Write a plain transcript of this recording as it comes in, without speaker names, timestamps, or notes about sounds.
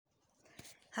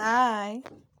Hi,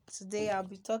 today I'll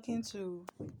be talking to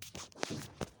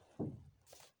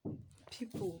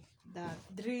people that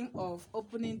dream of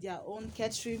opening their own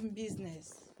catering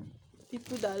business.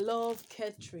 People that love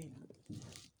catering.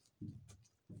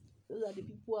 Those are the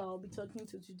people I'll be talking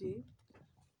to today.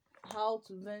 How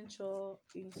to venture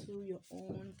into your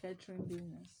own catering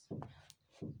business.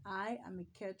 I am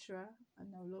a caterer and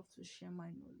I love to share my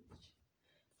knowledge.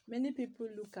 Many people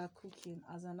look at cooking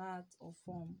as an art or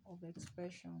form of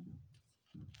expression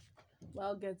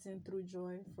while getting through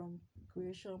joy from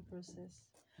creation process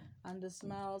and the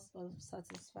smiles of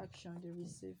satisfaction they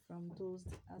receive from those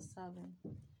they are serving.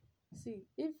 See,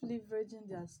 if leveraging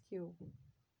their skill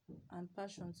and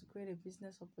passion to create a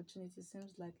business opportunity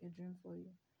seems like a dream for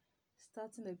you,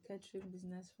 starting a catering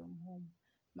business from home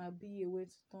might be a way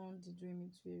to turn the dream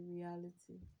into a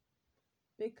reality.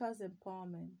 Bakers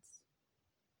Empowerment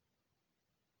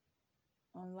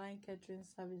online catering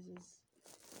services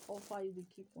offer you the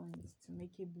key points to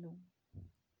make it bloom,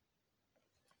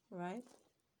 right?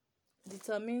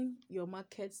 Determine your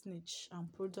market niche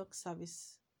and product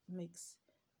service mix.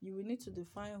 You will need to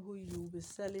define who you will be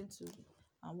selling to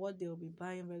and what they will be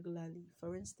buying regularly.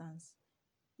 For instance,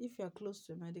 if you are close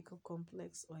to a medical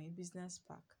complex or a business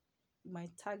park, you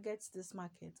might target this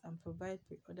market and provide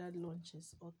pre-ordered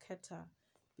launches or cater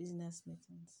business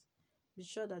meetings. Be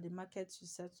sure that the market you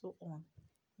settle on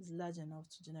is large enough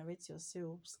to generate your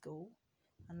sales goal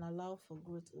and allow for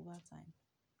growth over time.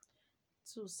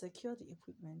 2. Secure the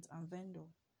equipment and vendor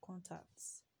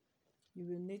contacts you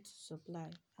will need to supply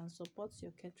and support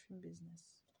your catering business.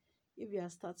 If you are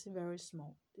starting very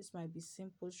small, this might be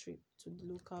simple trip to the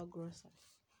local grocer.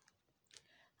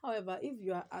 However, if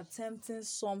you are attempting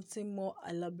something more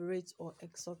elaborate or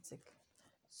exotic,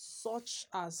 such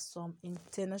as some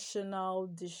international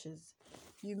dishes,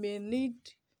 you may need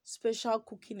special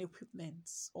cooking equipment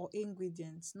or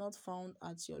ingredients not found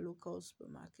at your local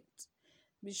supermarket.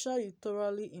 Be sure you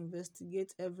thoroughly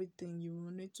investigate everything you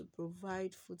will need to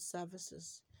provide food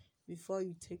services before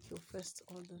you take your first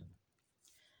order.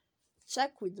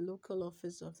 Check with the local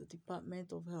office of the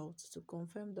Department of Health to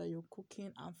confirm that your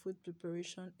cooking and food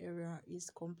preparation area is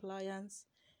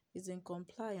in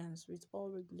compliance with all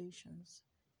regulations.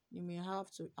 You may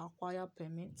have to acquire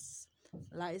permits,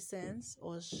 license,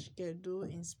 or schedule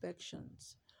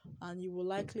inspections, and you will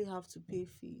likely have to pay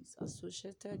fees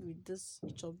associated with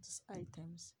each of these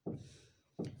items.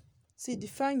 See,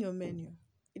 define your menu.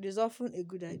 It is often a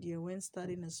good idea when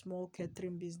starting a small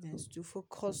catering business to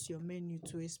focus your menu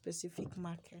to a specific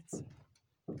marker,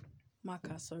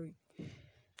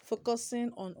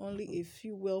 focusing on only a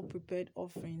few well-prepared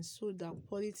offerings so that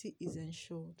quality is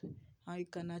ensured and you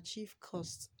can achieve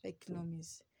cost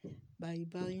economies by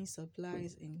buying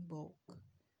supplies in bulk.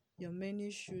 Your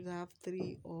menu should have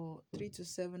three to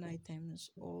seven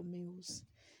items or meals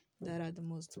that are the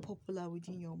most popular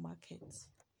within your market.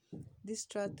 This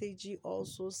strategy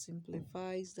also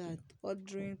simplifies that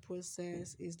ordering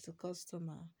process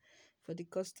for the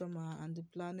customer and the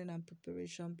planning and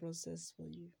preparation process for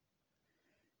you.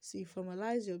 See,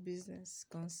 formalize your business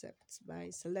concept by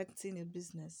selecting a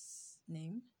business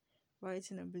name,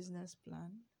 writing a business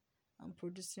plan, and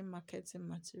producing marketing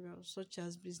materials such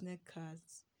as business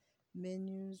cards,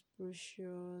 menus,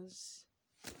 brochures,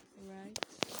 right?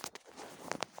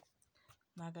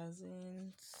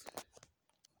 Magazines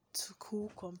to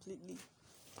cool completely.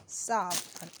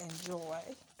 Serve and enjoy.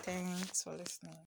 Thanks for listening.